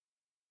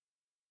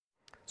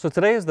So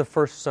today is the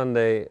first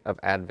Sunday of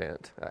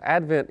Advent.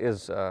 Advent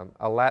is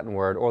a Latin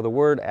word, or the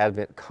word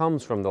Advent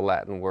comes from the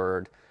Latin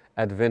word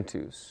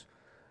adventus,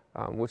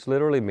 which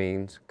literally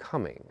means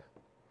coming.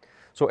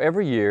 So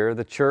every year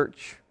the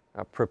church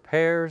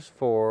prepares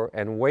for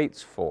and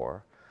waits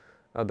for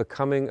the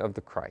coming of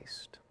the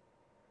Christ.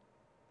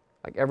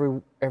 Like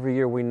every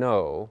year we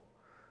know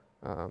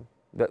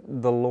that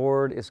the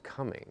Lord is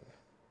coming,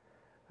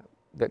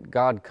 that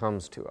God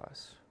comes to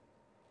us.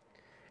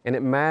 And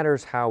it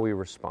matters how we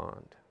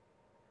respond.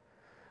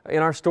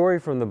 In our story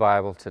from the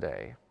Bible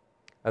today,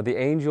 the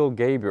angel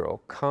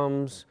Gabriel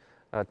comes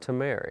to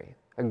Mary.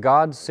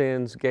 God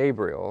sends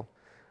Gabriel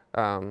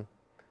to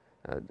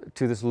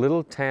this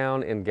little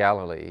town in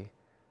Galilee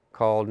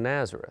called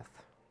Nazareth.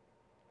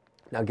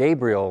 Now,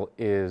 Gabriel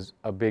is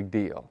a big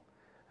deal.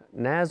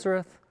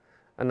 Nazareth,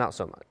 not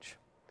so much.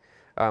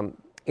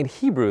 In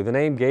Hebrew, the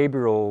name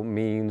Gabriel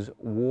means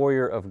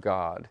warrior of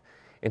God.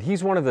 And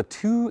he's one of the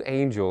two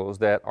angels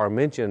that are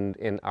mentioned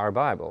in our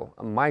Bible.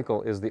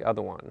 Michael is the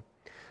other one.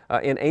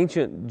 In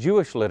ancient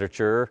Jewish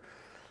literature,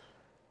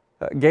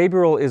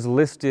 Gabriel is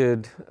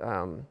listed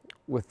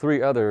with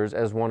three others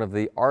as one of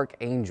the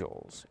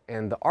archangels.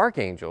 And the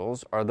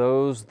archangels are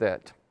those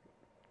that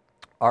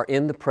are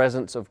in the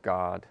presence of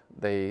God.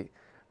 They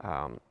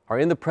are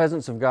in the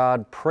presence of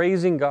God,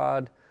 praising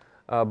God,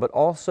 but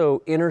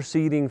also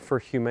interceding for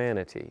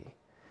humanity.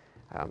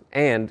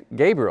 And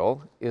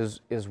Gabriel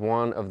is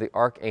one of the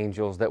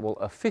archangels that will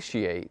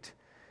officiate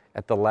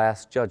at the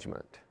last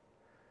judgment.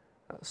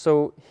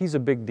 So he's a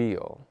big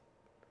deal.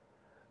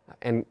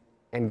 And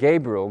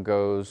Gabriel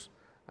goes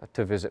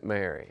to visit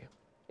Mary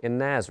in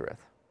Nazareth.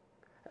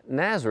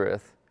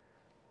 Nazareth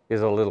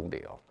is a little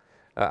deal.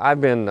 I've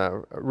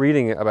been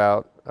reading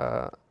about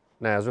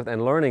Nazareth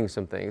and learning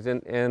some things.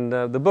 And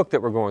the book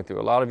that we're going through,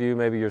 a lot of you,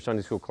 maybe your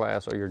Sunday school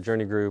class or your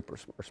journey group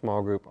or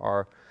small group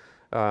are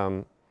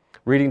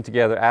reading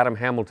together Adam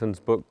Hamilton's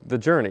book, The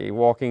Journey,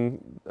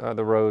 Walking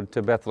the Road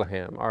to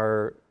Bethlehem.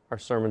 Our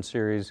sermon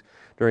series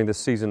during this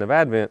season of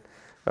Advent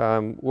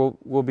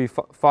will be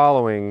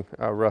following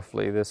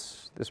roughly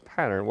this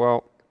pattern.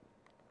 Well,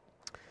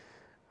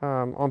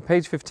 on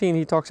page 15,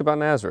 he talks about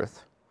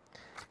Nazareth.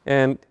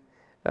 And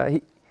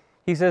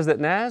he says that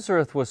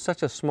Nazareth was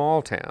such a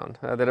small town,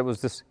 that it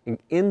was this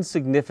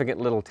insignificant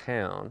little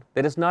town,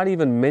 that it's not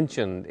even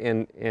mentioned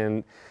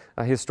in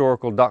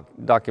historical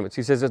documents.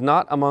 He says it's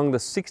not among the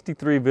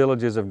 63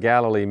 villages of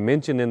Galilee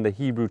mentioned in the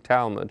Hebrew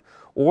Talmud,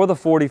 or the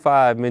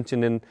 45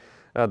 mentioned in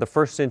the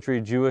first century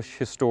Jewish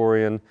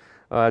historian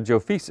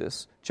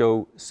Josephus,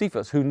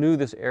 who knew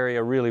this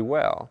area really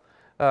well.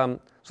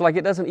 So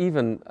it doesn't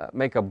even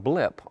make a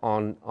blip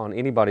on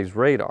anybody's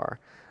radar.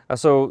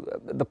 So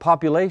the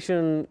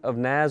population of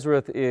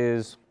Nazareth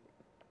is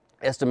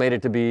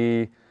estimated to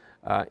be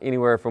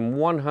anywhere from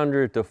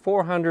 100 to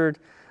 400.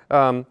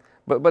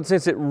 But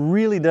since it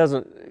really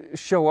doesn't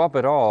show up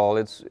at all,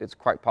 it's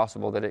quite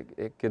possible that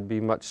it could be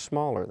much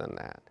smaller than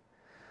that.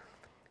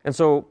 And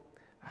so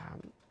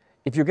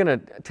if you're going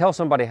to tell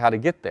somebody how to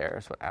get there,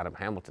 that's what Adam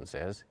Hamilton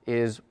says,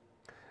 is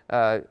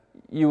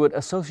you would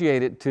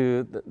associate it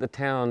to the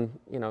town,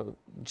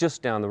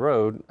 just down the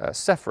road,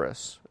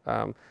 Sepphoris,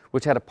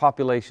 which had a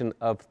population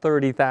of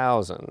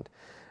 30,000.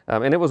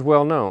 And it was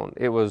well known.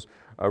 It was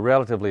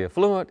relatively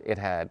affluent. It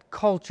had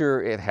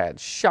culture. It had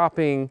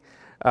shopping,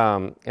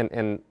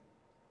 and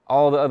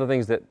all the other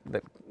things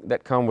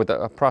that come with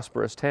a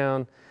prosperous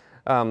town.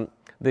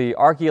 The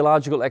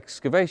archaeological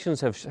excavations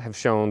have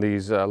shown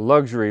these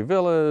luxury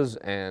villas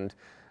and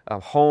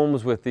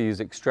homes with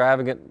these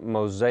extravagant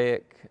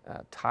mosaic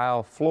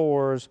tile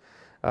floors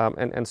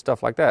and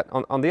stuff like that.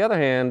 On the other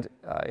hand,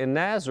 in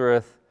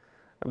Nazareth,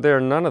 there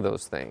are none of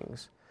those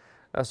things.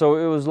 So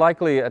it was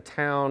likely a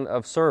town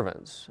of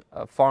servants,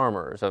 of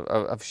farmers,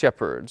 of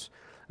shepherds,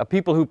 of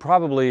people who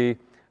probably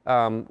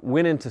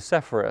went into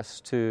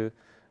Sepphoris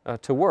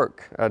to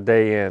work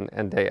day in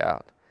and day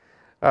out.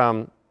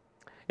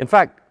 In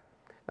fact,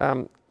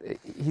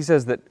 he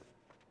says that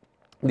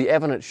the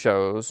evidence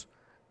shows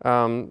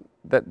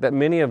that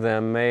many of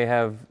them may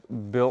have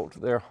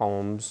built their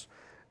homes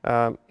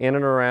in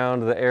and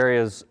around the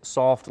area's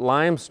soft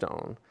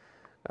limestone.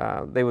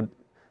 They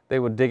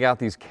would dig out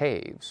these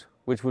caves,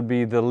 which would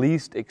be the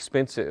least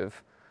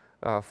expensive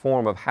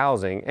form of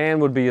housing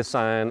and would be a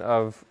sign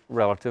of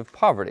relative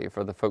poverty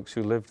for the folks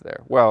who lived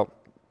there. Well,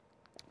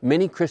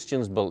 many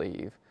Christians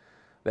believe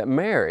that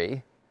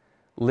Mary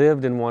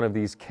lived in one of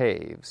these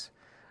caves.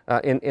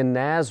 In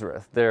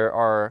Nazareth, there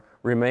are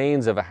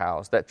remains of a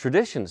house that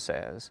tradition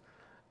says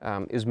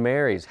is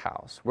Mary's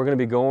house. We're going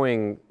to be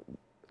going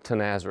to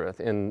Nazareth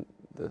in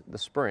the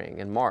spring,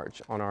 in March,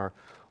 on our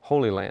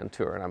Holy Land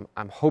tour, and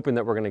I'm hoping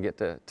that we're going to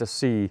get to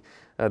see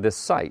this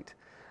site.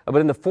 But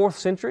in the 4th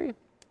century,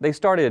 they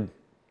started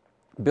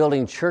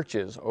building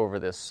churches over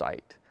this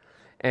site.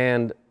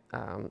 And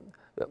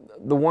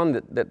the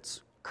one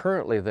that's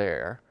currently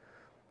there,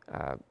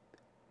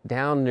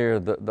 down near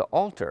the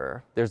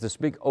altar, there's this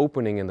big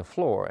opening in the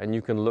floor, and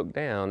you can look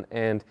down,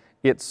 and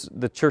it's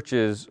the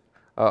church's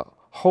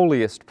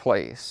holiest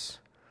place.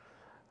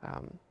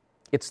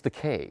 It's the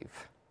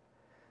cave.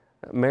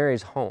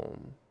 Mary's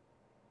home.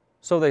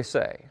 So they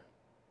say.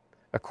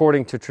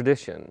 According to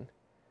tradition,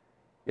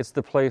 it's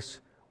the place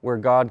where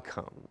God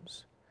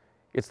comes.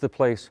 It's the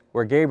place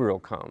where Gabriel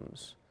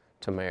comes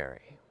to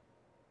Mary.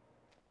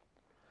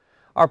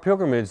 Our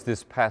pilgrimage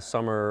this past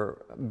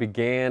summer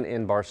began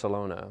in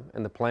Barcelona,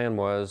 and the plan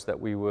was that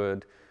we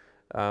would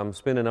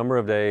spend a number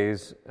of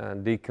days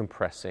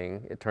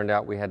decompressing. It turned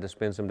out we had to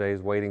spend some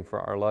days waiting for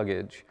our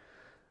luggage.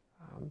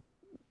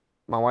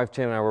 My wife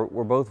Jen and I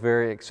were both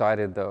very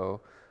excited,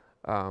 though,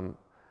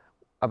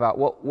 about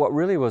what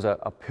really was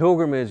a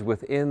pilgrimage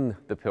within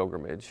the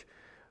pilgrimage.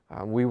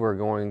 We were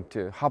going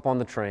to hop on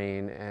the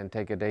train and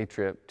take a day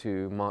trip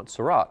to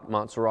Montserrat.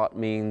 Montserrat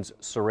means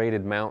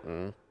serrated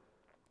mountain,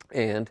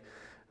 and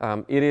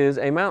it is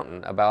a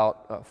mountain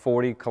about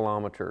 40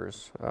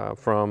 kilometers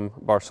from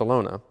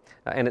Barcelona,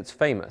 and it's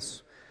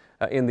famous.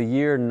 In the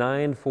year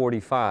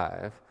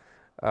 945,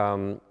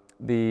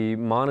 the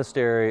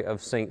monastery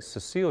of St.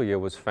 Cecilia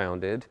was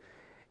founded,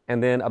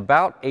 and then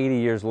about 80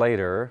 years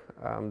later,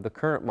 the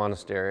current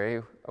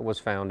monastery was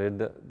founded,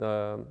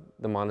 the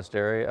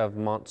monastery of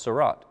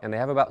Montserrat. And they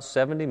have about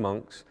 70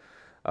 monks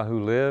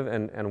who live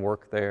and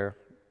work there.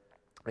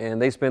 And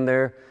they spend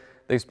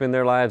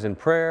their lives in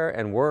prayer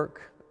and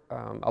work.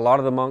 A lot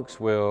of the monks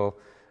will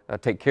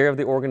take care of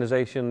the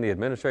organization, the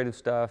administrative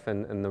stuff,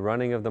 and the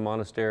running of the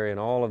monastery, and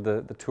all of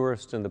the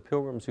tourists and the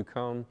pilgrims who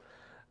come.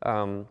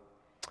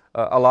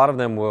 A lot of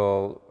them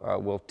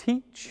will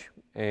teach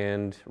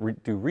and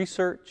do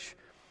research.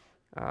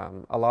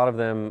 A lot of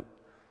them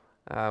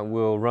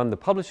will run the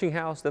publishing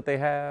house that they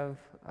have.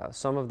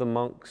 Some of the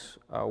monks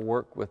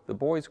work with the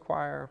boys'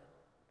 choir.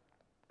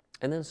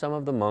 And then some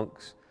of the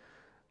monks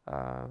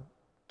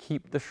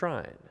keep the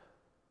shrine.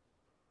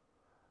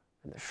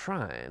 And the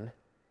shrine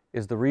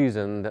is the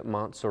reason that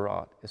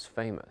Montserrat is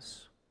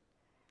famous.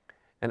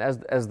 And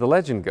as the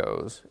legend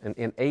goes,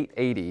 in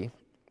 880,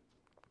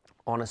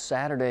 on a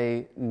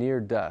Saturday near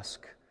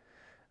dusk,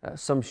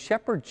 some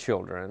shepherd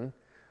children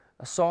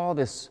saw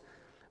this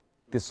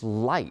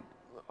light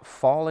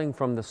falling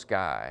from the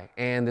sky,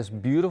 and this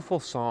beautiful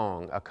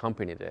song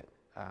accompanied it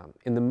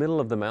in the middle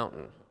of the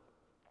mountain.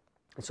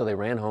 And so they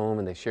ran home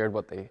and they shared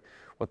what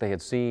they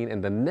had seen.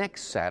 And the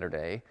next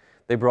Saturday,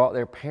 they brought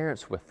their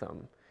parents with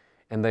them,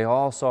 and they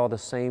all saw the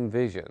same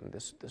vision,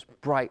 this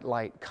bright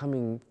light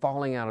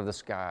falling out of the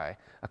sky,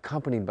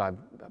 accompanied by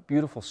a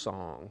beautiful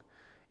song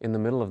in the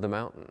middle of the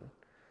mountain.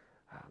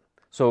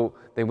 So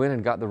they went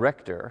and got the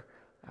rector,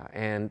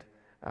 and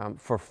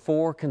for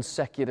 4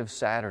 consecutive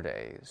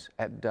Saturdays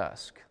at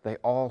dusk, they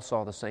all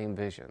saw the same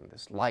vision.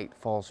 This light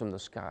falls from the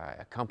sky,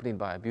 accompanied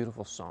by a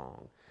beautiful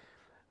song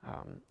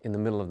in the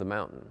middle of the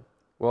mountain.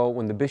 Well,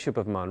 when the Bishop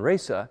of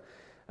Manresa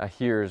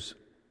hears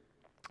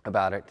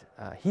about it,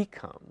 he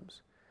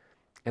comes,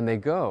 and they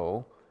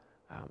go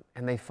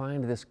and they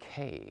find this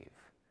cave.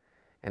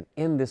 And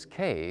in this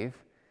cave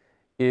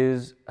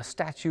is a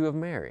statue of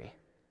Mary.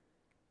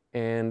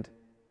 And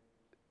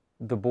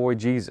the boy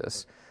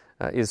Jesus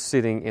is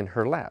sitting in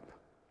her lap.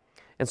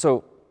 And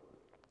so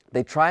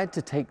they tried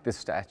to take this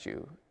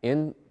statue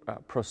in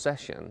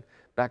procession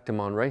back to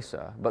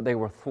Manresa, but they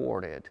were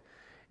thwarted.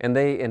 And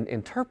they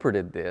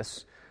interpreted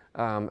this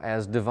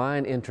as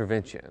divine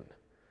intervention.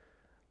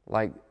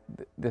 Like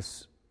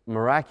this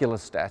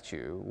miraculous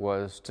statue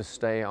was to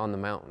stay on the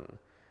mountain.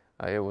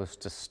 It was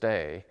to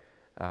stay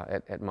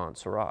at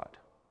Montserrat.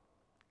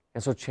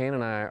 And so Chan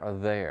and I are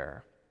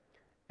there.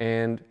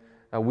 And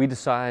we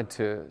decide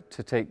to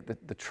take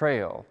the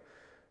trail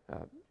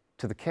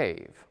to the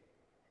cave.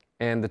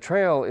 And the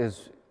trail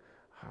is,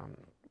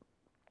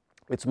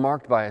 it's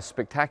marked by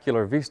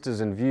spectacular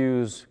vistas and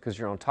views because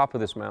you're on top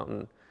of this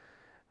mountain.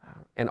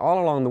 And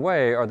all along the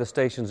way are the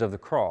Stations of the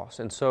Cross.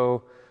 And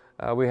so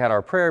we had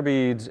our prayer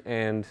beads,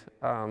 and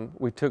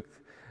we took,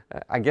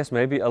 I guess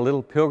maybe a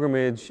little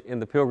pilgrimage in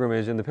the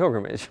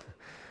pilgrimage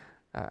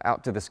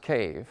out to this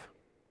cave.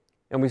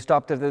 And we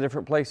stopped at the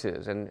different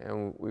places,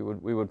 and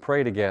we would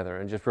pray together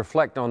and just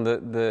reflect on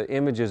the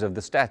images of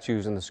the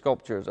statues and the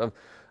sculptures of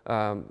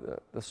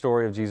the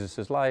story of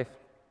Jesus' life.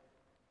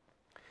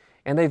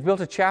 And they've built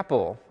a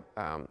chapel.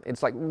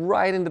 It's like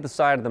right into the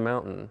side of the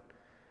mountain.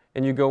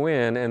 And you go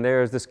in, and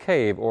there's this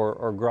cave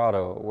or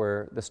grotto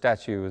where the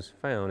statue is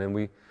found. And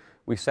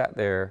we sat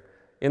there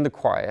in the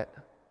quiet,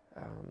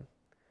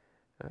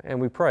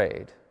 and we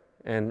prayed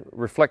and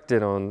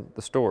reflected on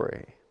the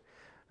story.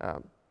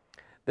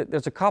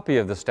 There's a copy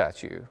of the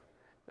statue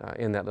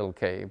in that little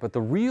cave, but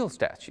the real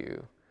statue,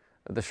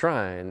 the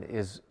shrine,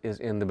 is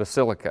in the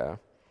basilica.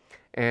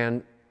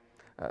 And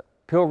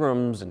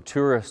pilgrims and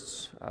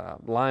tourists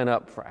line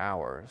up for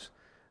hours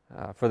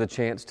for the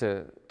chance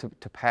to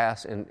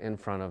pass in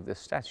front of this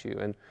statue.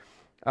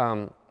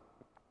 And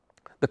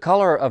the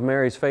color of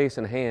Mary's face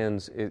and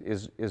hands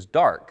is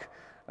dark,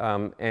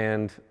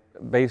 and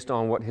based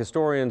on what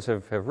historians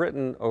have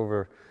written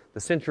over the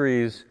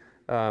centuries,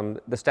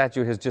 the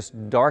statue has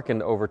just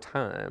darkened over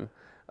time.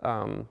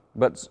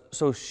 But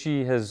so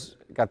she has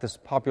got this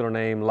popular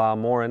name, La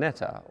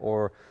Moreneta,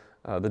 or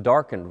the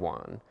Darkened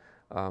One,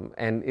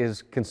 and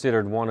is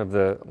considered one of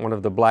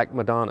the Black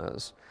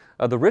Madonnas.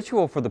 The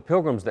ritual for the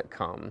pilgrims that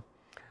come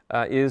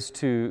is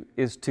to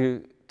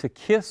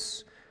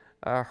kiss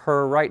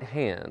her right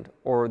hand,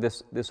 or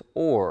this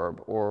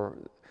orb or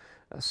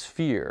a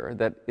sphere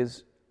that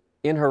is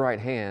in her right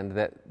hand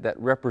that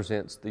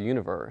represents the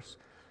universe.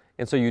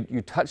 And so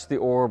you touch the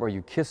orb or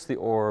you kiss the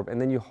orb,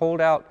 and then you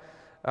hold out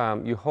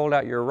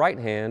your right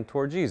hand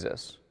toward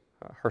Jesus,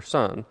 her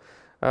son,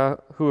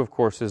 who of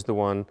course is the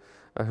one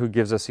who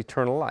gives us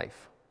eternal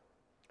life.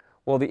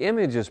 Well, the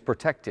image is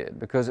protected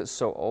because it's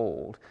so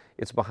old.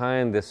 It's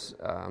behind this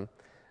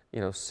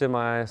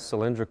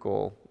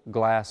semi-cylindrical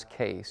glass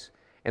case,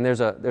 and there's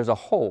a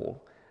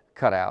hole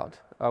cut out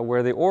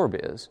where the orb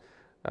is,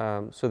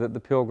 so that the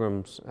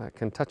pilgrims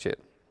can touch it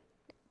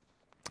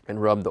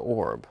and rub the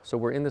orb. So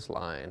we're in this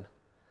line,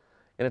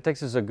 and it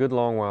takes us a good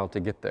long while to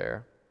get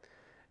there.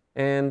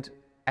 And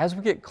as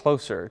we get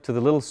closer to the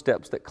little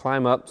steps that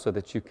climb up so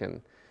that you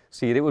can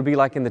see it, it would be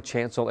like in the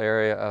chancel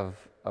area of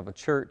a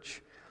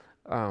church.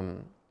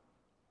 There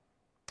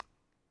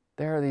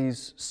are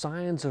these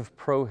signs of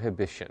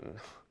prohibition.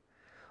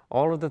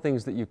 All of the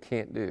things that you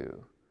can't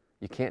do.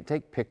 You can't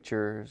take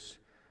pictures.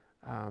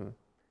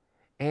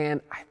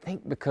 And I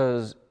think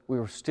because we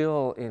were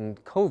still in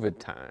COVID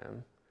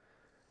time,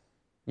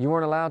 you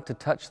weren't allowed to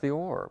touch the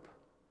orb.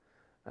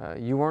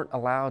 You weren't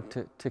allowed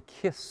to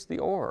kiss the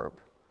orb.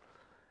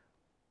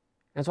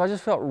 And so I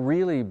just felt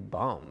really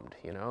bummed,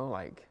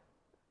 like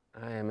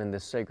I am in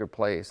this sacred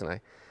place and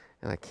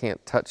I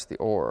can't touch the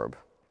orb.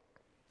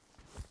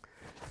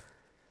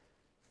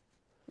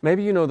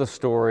 Maybe you know the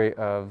story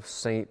of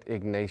Saint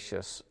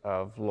Ignatius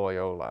of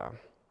Loyola.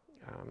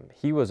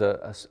 He was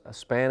a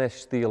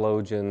Spanish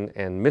theologian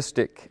and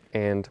mystic,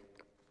 and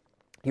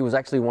he was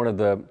actually one of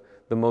the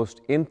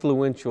most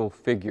influential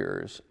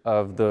figures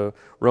of the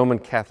Roman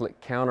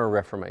Catholic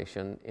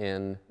Counter-Reformation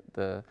in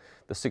the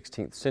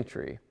 16th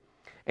century.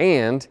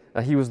 And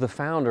he was the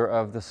founder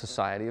of the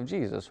Society of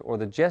Jesus, or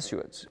the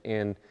Jesuits,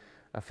 in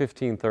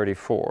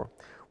 1534.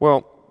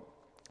 Well,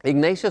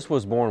 Ignatius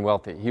was born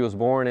wealthy. He was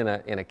born in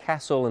a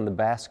castle in the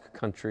Basque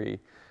country.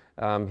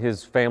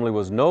 His family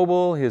was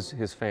noble.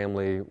 His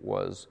family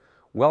was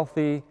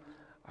wealthy.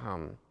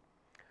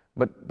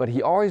 But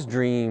he always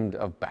dreamed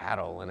of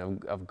battle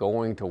and of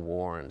going to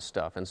war and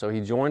stuff. And so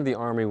he joined the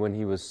army when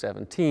he was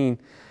 17.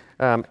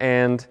 Then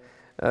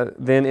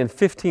in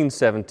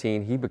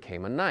 1517, he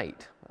became a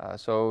knight.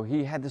 So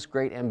he had this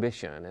great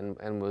ambition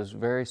and was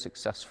very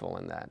successful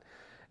in that.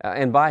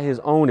 And by his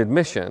own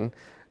admission,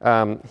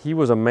 he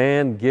was a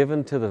man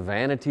given to the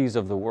vanities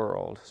of the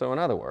world. So in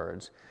other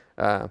words,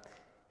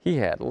 he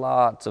had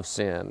lots of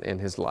sin in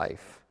his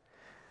life.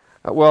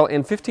 Well, in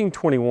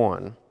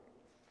 1521,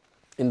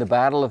 in the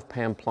Battle of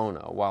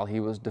Pamplona, while he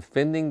was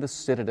defending the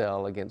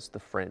citadel against the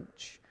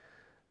French,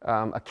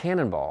 a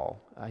cannonball,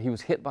 he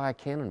was hit by a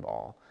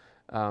cannonball,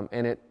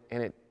 and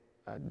it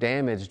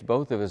damaged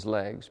both of his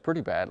legs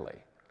pretty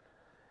badly.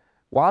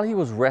 While he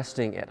was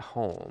resting at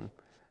home,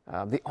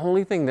 the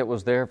only thing that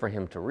was there for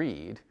him to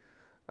read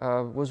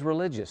was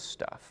religious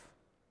stuff.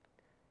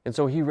 And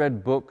so he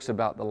read books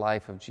about the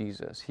life of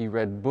Jesus. He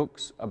read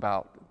books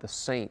about the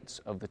saints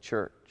of the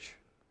church.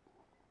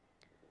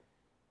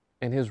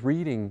 And his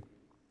reading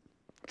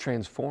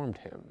transformed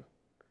him.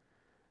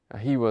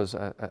 He was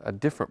a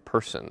different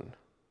person.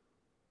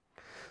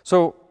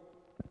 So,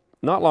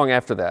 not long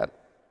after that,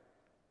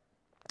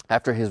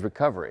 after his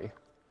recovery,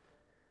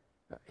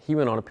 he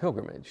went on a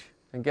pilgrimage.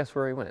 And guess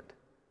where he went?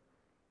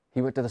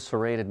 He went to the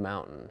serrated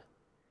mountain,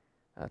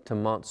 to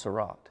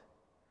Montserrat.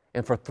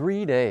 And for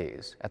 3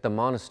 days at the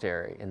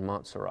monastery in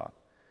Montserrat,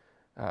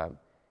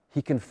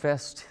 he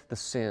confessed the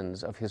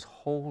sins of his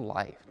whole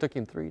life. It took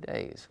him 3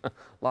 days,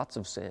 lots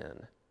of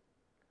sin.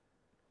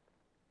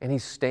 And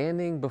he's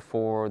standing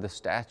before the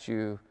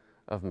statue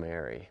of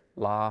Mary,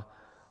 La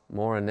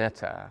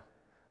Morenetta,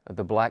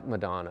 the Black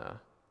Madonna,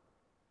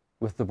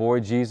 with the boy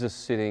Jesus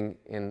sitting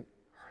in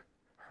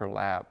her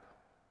lap.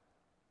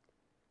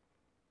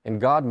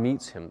 And God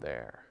meets him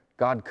there.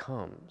 God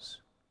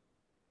comes.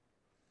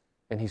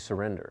 And he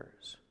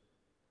surrenders.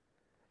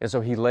 And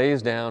so he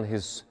lays down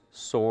his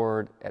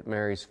sword at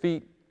Mary's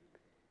feet,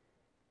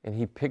 and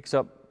he picks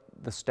up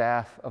the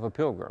staff of a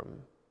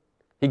pilgrim.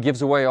 He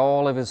gives away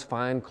all of his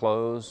fine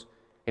clothes,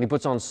 and he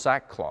puts on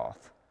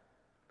sackcloth,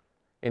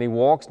 and he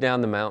walks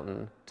down the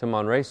mountain to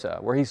Manresa,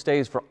 where he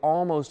stays for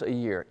almost a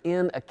year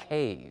in a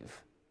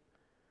cave,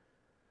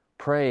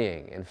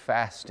 praying and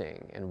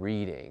fasting and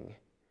reading.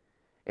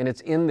 And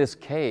it's in this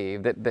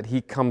cave that he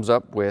comes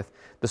up with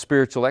the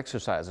spiritual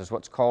exercises,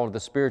 what's called the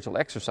spiritual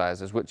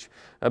exercises, which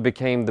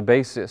became the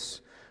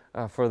basis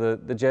for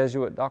the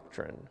Jesuit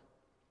doctrine.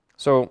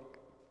 So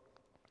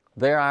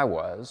there I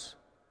was,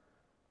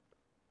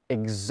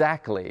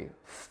 exactly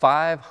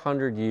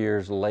 500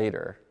 years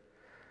later,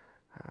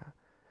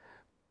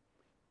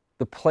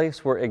 the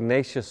place where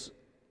Ignatius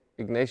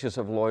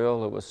of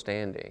Loyola was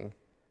standing,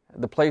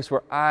 the place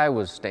where I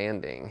was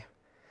standing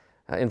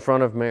in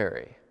front of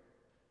Mary.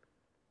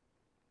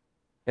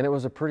 And it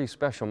was a pretty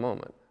special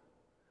moment.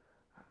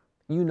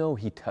 You know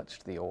he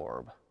touched the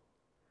orb.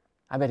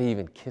 I bet he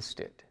even kissed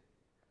it.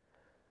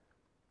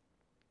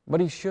 But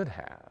he should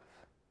have,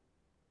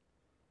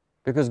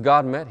 because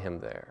God met him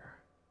there.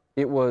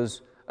 It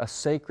was a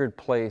sacred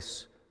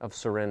place of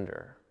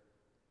surrender.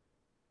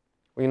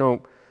 You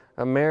know,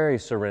 Mary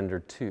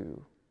surrendered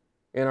too.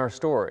 In our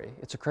story,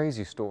 it's a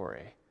crazy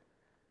story.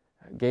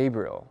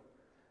 Gabriel,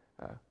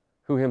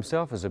 who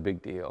himself is a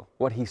big deal,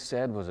 what he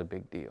said was a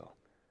big deal.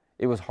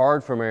 It was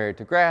hard for Mary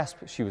to grasp.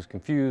 She was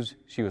confused.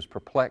 She was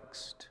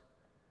perplexed.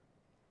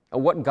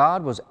 What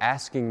God was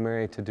asking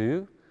Mary to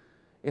do,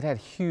 it had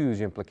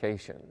huge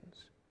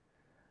implications.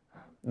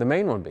 The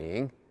main one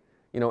being,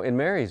 in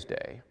Mary's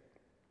day,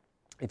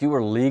 if you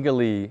were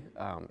legally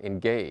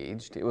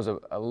engaged, it was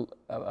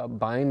a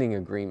binding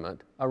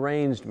agreement,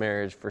 arranged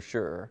marriage for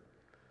sure.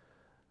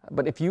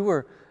 But if you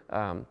were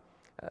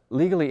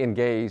legally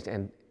engaged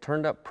and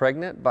turned up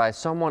pregnant by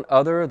someone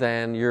other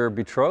than your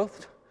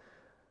betrothed,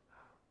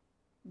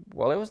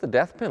 well, it was the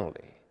death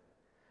penalty.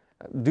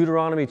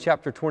 Deuteronomy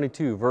chapter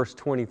 22, verse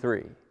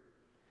 23.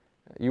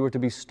 You were to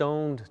be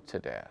stoned to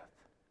death.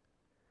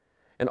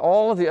 And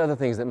all of the other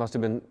things that must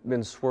have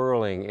been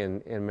swirling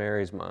in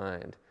Mary's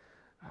mind.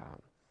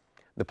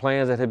 The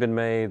plans that had been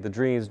made, the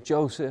dreams,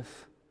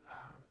 Joseph.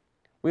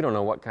 We don't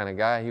know what kind of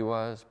guy he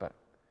was, but...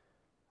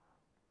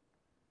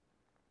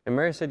 And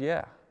Mary said,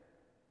 yeah.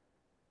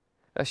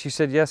 She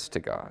said yes to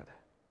God.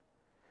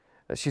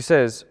 She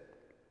says,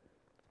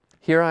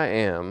 "Here I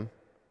am,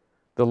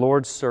 the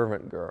Lord's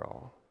servant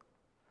girl.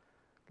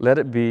 Let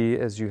it be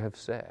as you have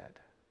said."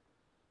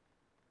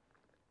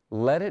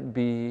 Let it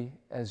be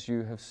as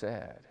you have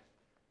said.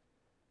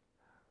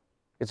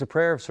 It's a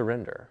prayer of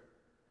surrender.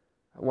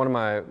 One of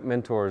my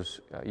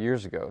mentors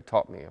years ago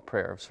taught me a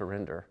prayer of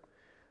surrender.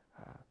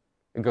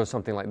 It goes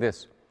something like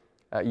this.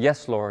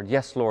 Yes, Lord,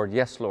 yes, Lord,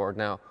 yes, Lord.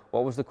 Now,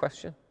 what was the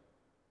question?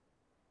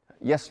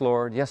 Yes,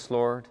 Lord, yes,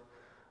 Lord.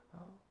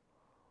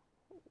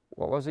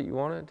 What was it you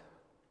wanted?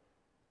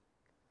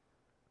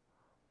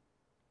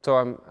 So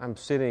I'm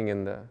sitting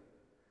in the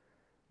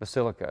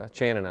Basilica,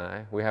 Chan and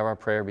I. We have our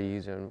prayer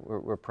beads and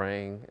we're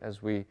praying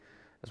as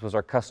was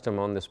our custom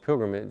on this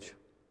pilgrimage.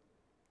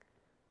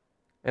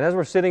 And as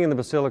we're sitting in the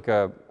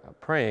Basilica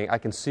praying, I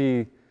can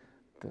see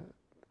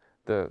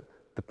the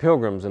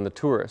pilgrims and the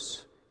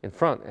tourists in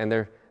front, and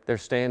they're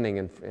standing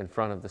in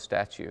front of the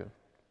statue.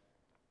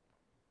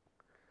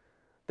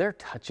 They're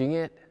touching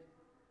it.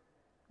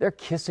 They're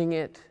kissing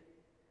it.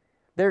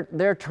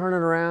 They're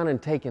turning around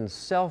and taking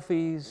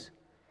selfies.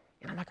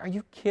 And I'm like, are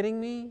you kidding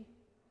me?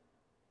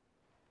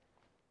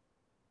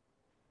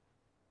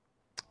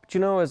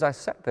 But as I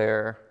sat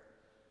there,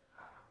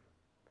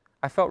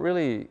 I felt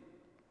really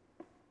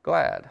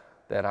glad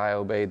that I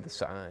obeyed the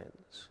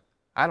signs.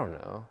 I don't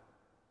know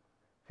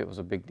if it was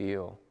a big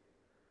deal.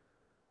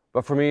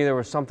 But for me, there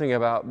was something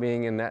about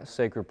being in that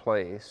sacred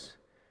place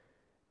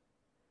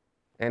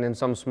and in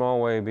some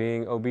small way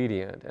being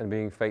obedient and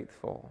being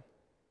faithful.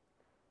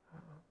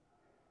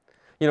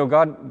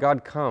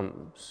 God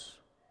comes.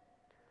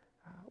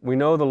 We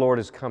know the Lord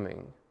is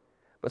coming.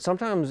 But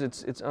sometimes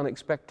it's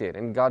unexpected,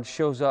 and God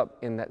shows up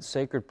in that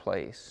sacred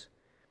place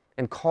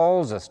and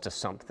calls us to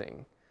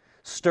something,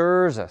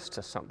 stirs us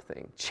to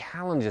something,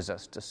 challenges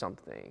us to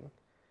something.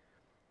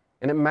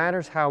 And it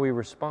matters how we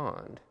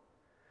respond.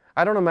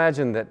 I don't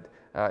imagine that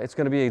it's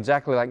going to be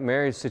exactly like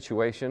Mary's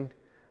situation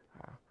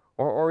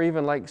or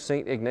even like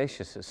St.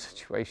 Ignatius'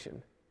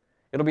 situation.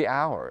 It'll be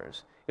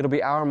ours. It'll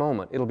be our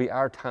moment. It'll be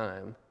our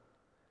time.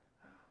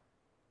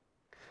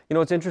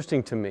 It's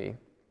interesting to me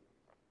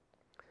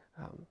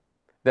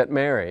that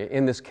Mary,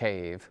 in this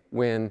cave,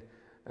 when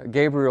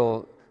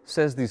Gabriel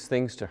says these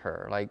things to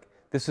her, like,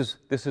 this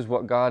is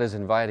what God is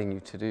inviting you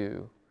to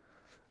do,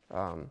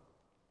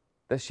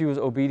 that she was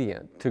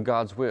obedient to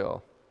God's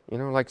will.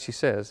 Like she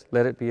says,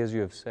 let it be as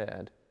you have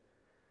said.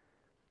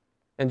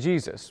 And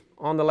Jesus,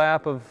 on the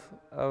lap of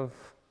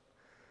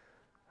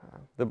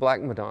the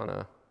Black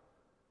Madonna,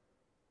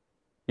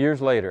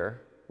 years later,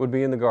 would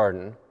be in the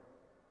garden,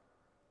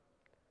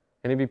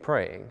 and he'd be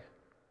praying.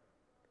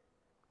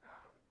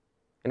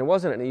 And it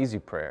wasn't an easy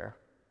prayer.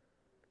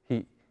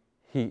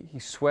 He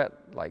sweat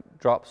like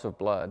drops of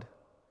blood,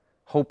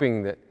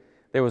 hoping that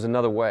there was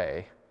another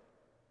way.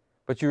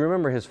 But you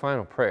remember his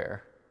final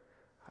prayer,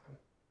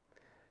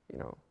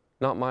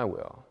 not my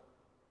will,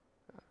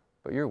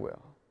 but your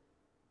will.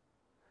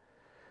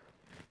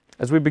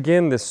 As we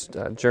begin this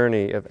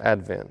journey of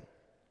Advent,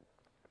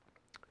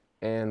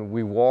 and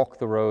we walk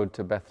the road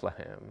to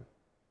Bethlehem,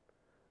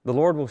 the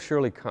Lord will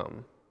surely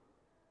come.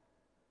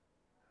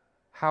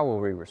 How will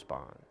we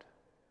respond?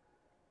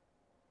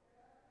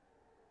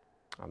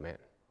 Amen.